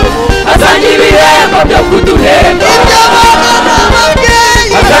 azanye ibihembo byo kuduhemba,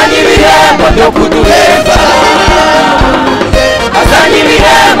 azanye ibihembo byo kuduhemba, azanye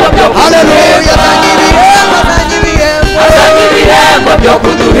ibihembo byo kuduhemba, azanye ibihembo byo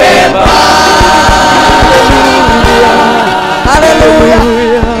kuduhemba. Haleluya,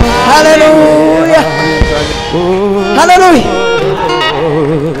 haleluya, haleluya.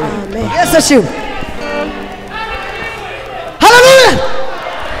 Yesu ashimwe. Haleluya.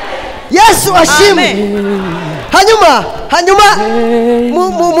 Yesu ashimwe. Hanyuma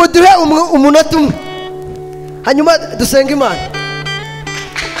muduhe umunota umwe. Hanyuma dusenga Imana.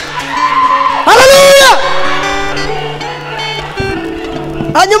 Haleluya.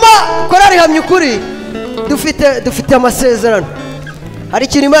 Hanyuma korari hamye ukuri dufite amasezerano. Hari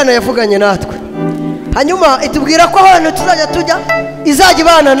ikintu Imana yavuganye natwe. Hanyuma itubwira ko ahantu tuzajya tujya izajya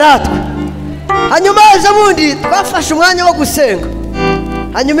ibana natwe. Hanyuma ejo bundi twafashe umwanya wo gusenga.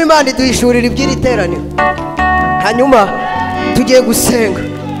 Hanyuma Imana iduhishurira iby'iri teraniro. Hanyuma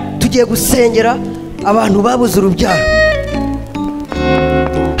tugiye gusengera abantu babuze urubyaro.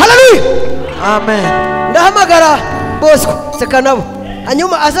 Haleluya. Amen. Ndahamagara Bosco Sekanabo.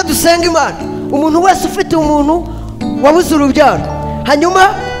 Hanyuma aza dusenga Imana. Umuntu wese ufite umuntu wabuze urubyaro. Hanyuma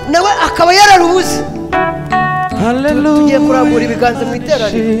nawe akaba yararubuze. Haleluya. Tugiye kurambura ibiganza mu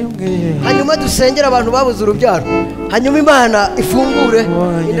iteraniro. Hanyuma dusengera abantu babuze urubyaro. Hanyuma Imana ifungure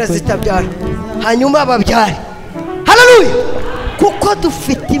inda zitabyara. Hanyuma babyare. Haleluya. Kuko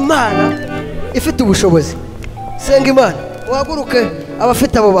dufite Imana ifite ubushobozi. Senga Imana. Wahaguruke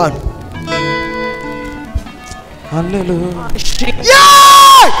abafite abo bantu. Haleluya.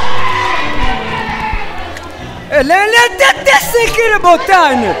 Elle était sécure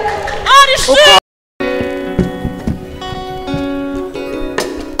montagne.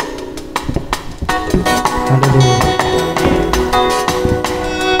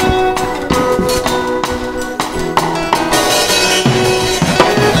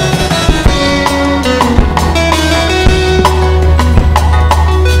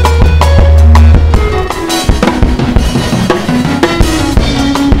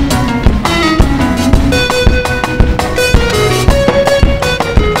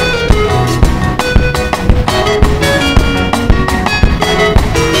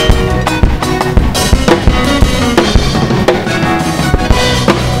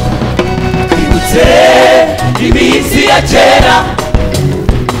 iminsi ya kera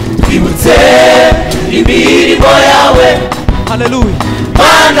twibutse imirimo yawe. Haleluya.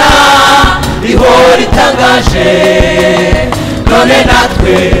 Mana ihora itangaje, none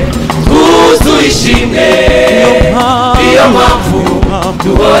natwe twuzuye ishimwe, niyo mpamvu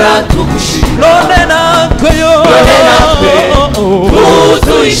duhora tugushima. None natwe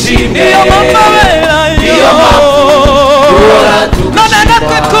twuzuye ishimwe, niyo mpamvu duhora tugushima. none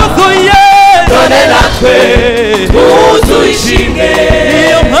natwe twuzuye, none natwe twuzuye ishimwe,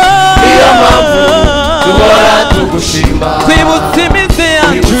 niyo mpamvu duhora tugushima. twibutse iminsi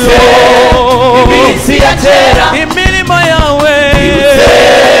yacu, iminsi ya kera, imirimo yawe,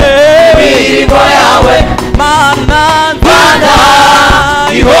 imirimo yawe. Mana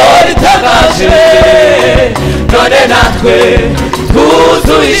ihora itangaje, none natwe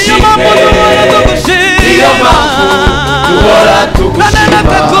twuzuye ishimwe, niyo mpamvu duhora tugushima. none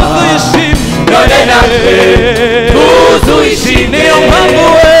natwe twuzuye ishimwe, none natwe twuzuye ishimwe, niyo mpamvu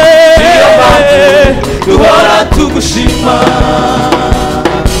duhora tugushima.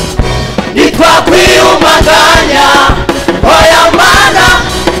 Ntitwakwiyumanganya, oya Mana,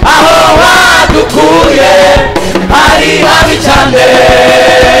 aho wadukuye hari habi cyane.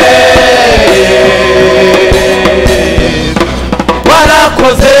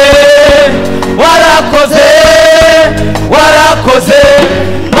 Warakoze, warakoze, warakoze,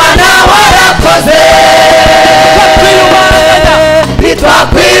 Mana warakoze.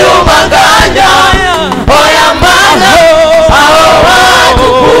 Ntitwakwiyumanganya, oya Mana, aho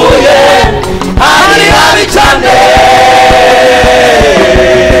wadukuye hari habi cyane.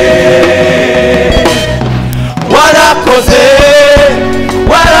 Warakoze,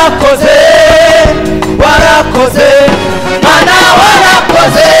 warakoze, warakoze, Mana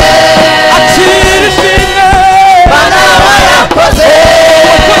warakoze. akira ishimwe, Mana warakoze,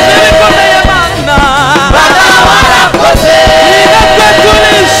 Mana warakoze, natwe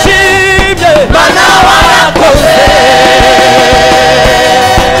turishimye, Mana warakoze.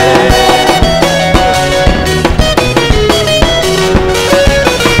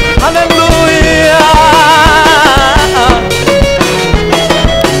 haleluya.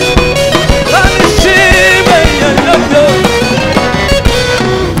 Turishimye,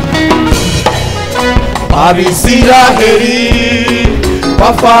 Abisiraheli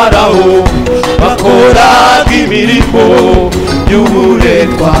kwa Farawo bakoraga imirimo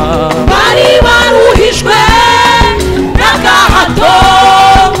y'uburetwa, bari baruhijwe n'agahato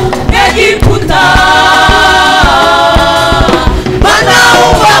Egiputa. Mana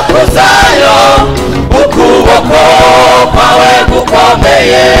ubakuzayo ukuboko kwawe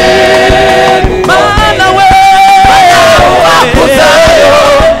gukomeye. Mana we, Mana ubakuzayo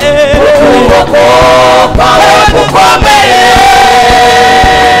ukuboko kwawe gukomeye.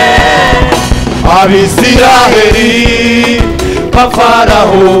 abisiraheli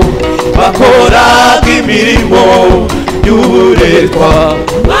bafaraho bakoraga imirimo y'uburetwa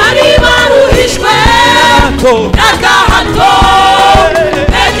bari baruhijwe n'agahato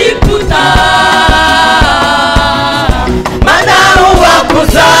Egiputa mana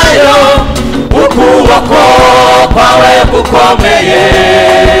ubakuzayo ukuboko kwawe gukomeye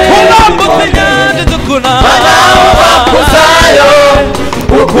unambutse inyanja itukura mana ubakuzayo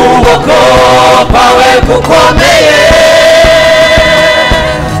ukuboko kwawe gukomeye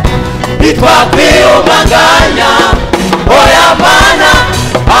ntitwakwiyumanganya oya mana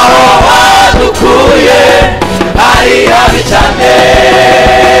aho wadukuye ari habi cyane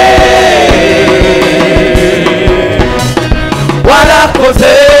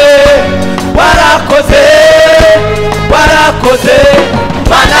warakoze warakoze warakoze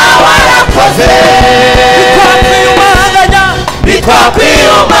mana warakoze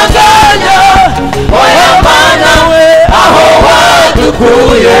ntitwakwiyumanganya oya mana aho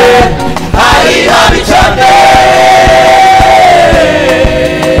wadukuye ari habi cyane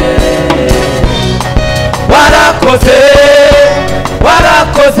warakoze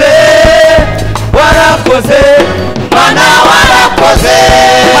warakoze warakoze mana warakoze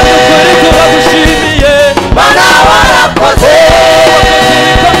adukuri tubagushimiye mana warakoze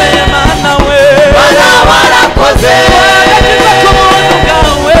bikomeye mana we mana warakoze waragize ku buntu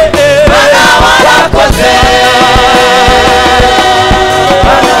bwawe mana warakoze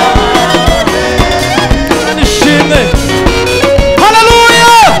nishimwe haleluya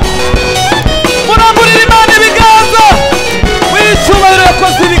murangurira imana ibiganza w'icyubahiro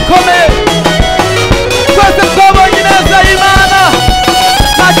yakoze ibikomeye twese twabonye ineza y'imana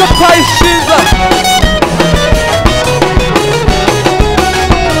ntacyo twayishinja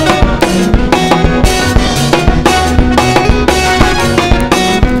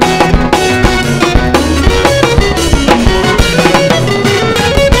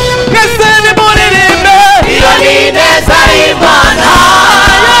mwese nimuririmbe iyo ni ineza y'imana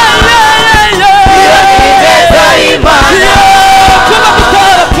iyo ni ineza y'imana kuba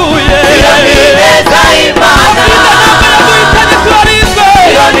tutarapfuye iyo ni ineza y'imana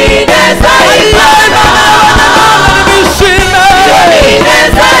iyo ni ineza y'imana iyo ni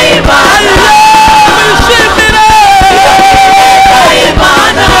ineza y'imana mwishimire iyo ni ineza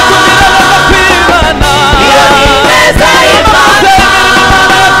y'imana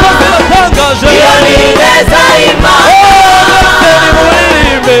iyo ni ineza y'imana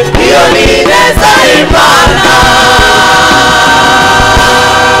iyo ni ineza y'imana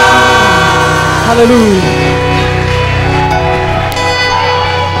haleluya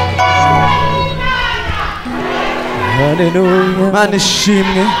haleluya mana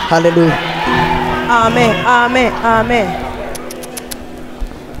ishimwe haleluya Amen, amen, amen.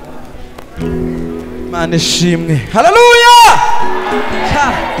 mana ishimwe haleluya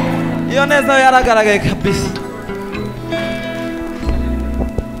iyo neza yaragaragaye kabisa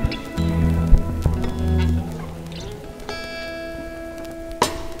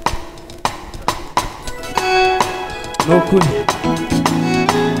nukuri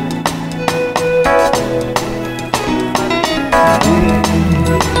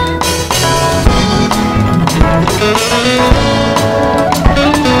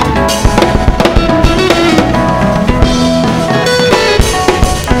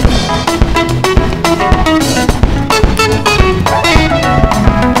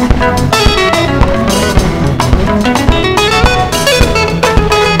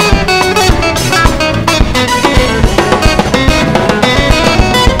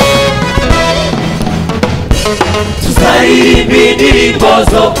tuzaririmba indirimbo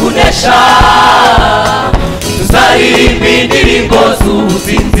zo kunesha tuzaririmba indirimbo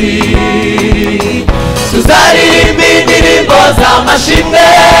z'ubusinzi tuzaririmba indirimbo z'amashimwe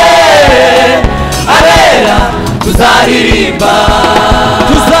abera tuzaririmba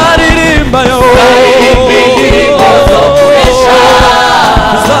tuzaririmba yo tuzaririmba indirimbo zo kunesha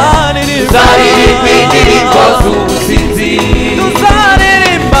tuzaririmba indirimbo z'ubusinzi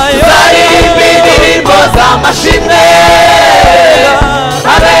tuzaririmba yo tuzaririmba indirimbo z'amashimwe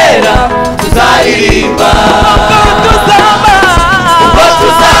abera tuzaririmba ubwo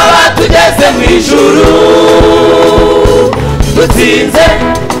tuzaba tugeze mu ijuru dutsinze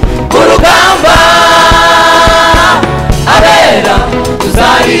urugamba abera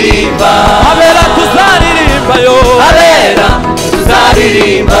tuzaririmba abera tuzaririmba yo abera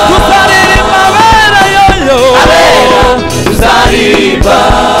tuzaririmba tuzaririmba abera yo yo abera tuzaririmba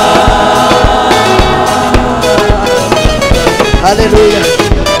haleluya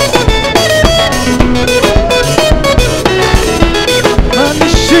mana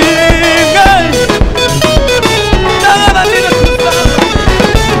ishimwe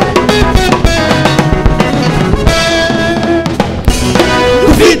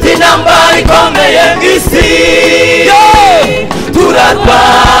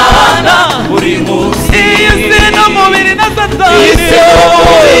buri munsi isi n'umubiri na satani isi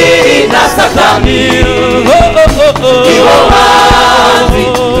n'umubiri na satani nibo bazi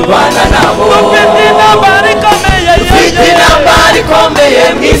turwana nabo ufite intambara ikomeye ufite intambara ikomeye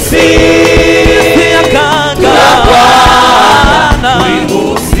mu isi turarwana buri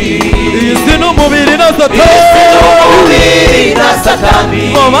munsi isi n'umubiri na satani isi n'umubiri na satani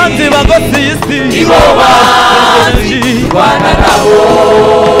mu banzi bagose isi nibo bazi turwana nabo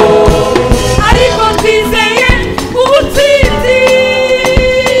ariko twizeye ubutsinzi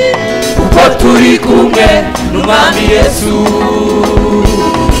kuko turi kumwe n'umwami Yesu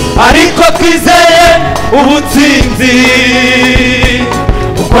ariko twizeye ubutsinzi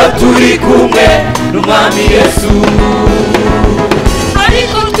kuko turi kumwe n'umwami Yesu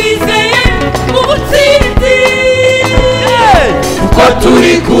ariko twizeye ubutsinzi kuko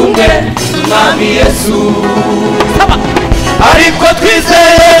turi kumwe n'umwami Yesu ariko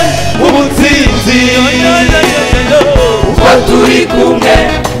twizeye ubutsinzi kuko turi kumwe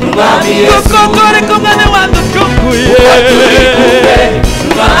n'umwami Yesu kuko turi kumwe n'uwaducunguye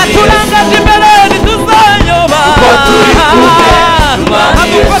aturangaje imbere ntituzayoba kuko turi kumwe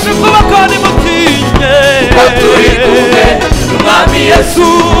n'umwami Yesu adufashe ukuboko nimutinye kuko turi kumwe n'umwami Yesu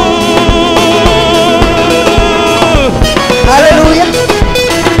haleluya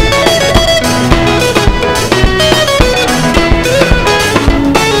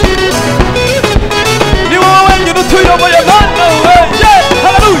ni wowe wenyine utuyoboye mana we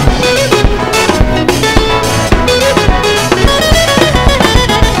haleluya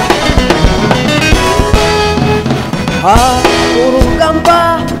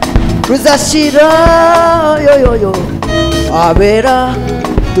urugamba ruzashira yoyoyo abera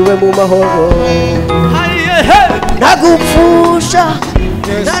tube mu mahoro ntagupfusha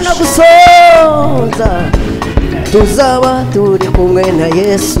nta no gusoza tuzaba turi kumwe na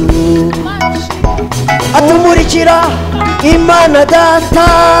Yesu atumurikira Imana data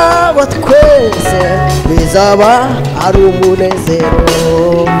wa twese bizaba ari umunezero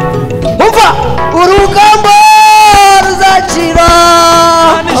umva urugamba ruzakira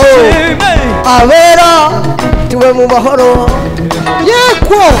abera tube mu mahoro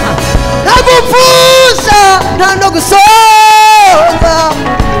yeko ntagupfusha nta no gusoza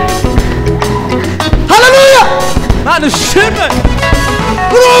haleluya mana ushime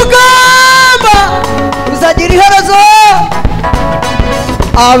urugamba ruzagira iherezo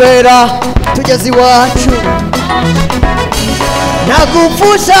abera tugeze iwacu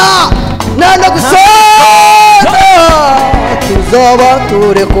ntagupfusha nta no gusoza tuzaba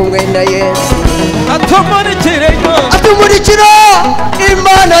turi kumwe na Yesu atumurikira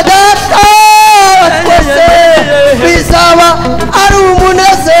Imana data twese bizaba ari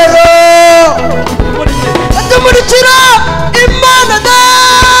umunezero atumurikira Imana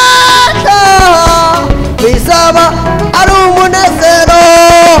data bizaba ari umunezero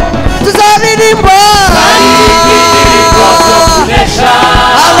tuzaririmba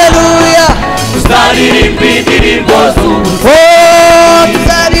haleluya tuzaririmba indirimbo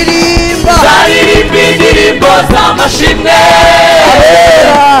tuzaririmba indirimbo z'amashimwe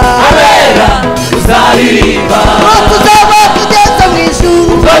abera tuzaririmba tuzaba tugeze mu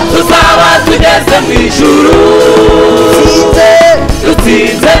ijuru tuzaba tugeze mu ijuru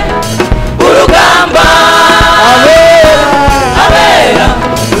dutsinze urugamba abera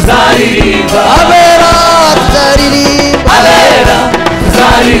tuzaririmba abera tuzaririmba abera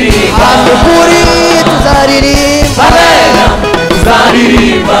tuzaririmba ukuri tuzaririmba abera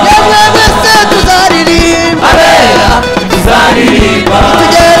tuzaririmba yemwe mwese tuzaririmba abera tuzaririmba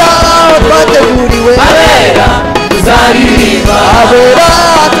tugera aho twateguriwe abera tuzaririmba abera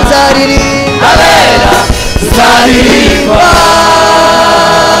tuzaririmba abera tuzaririmba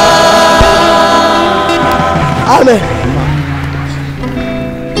amen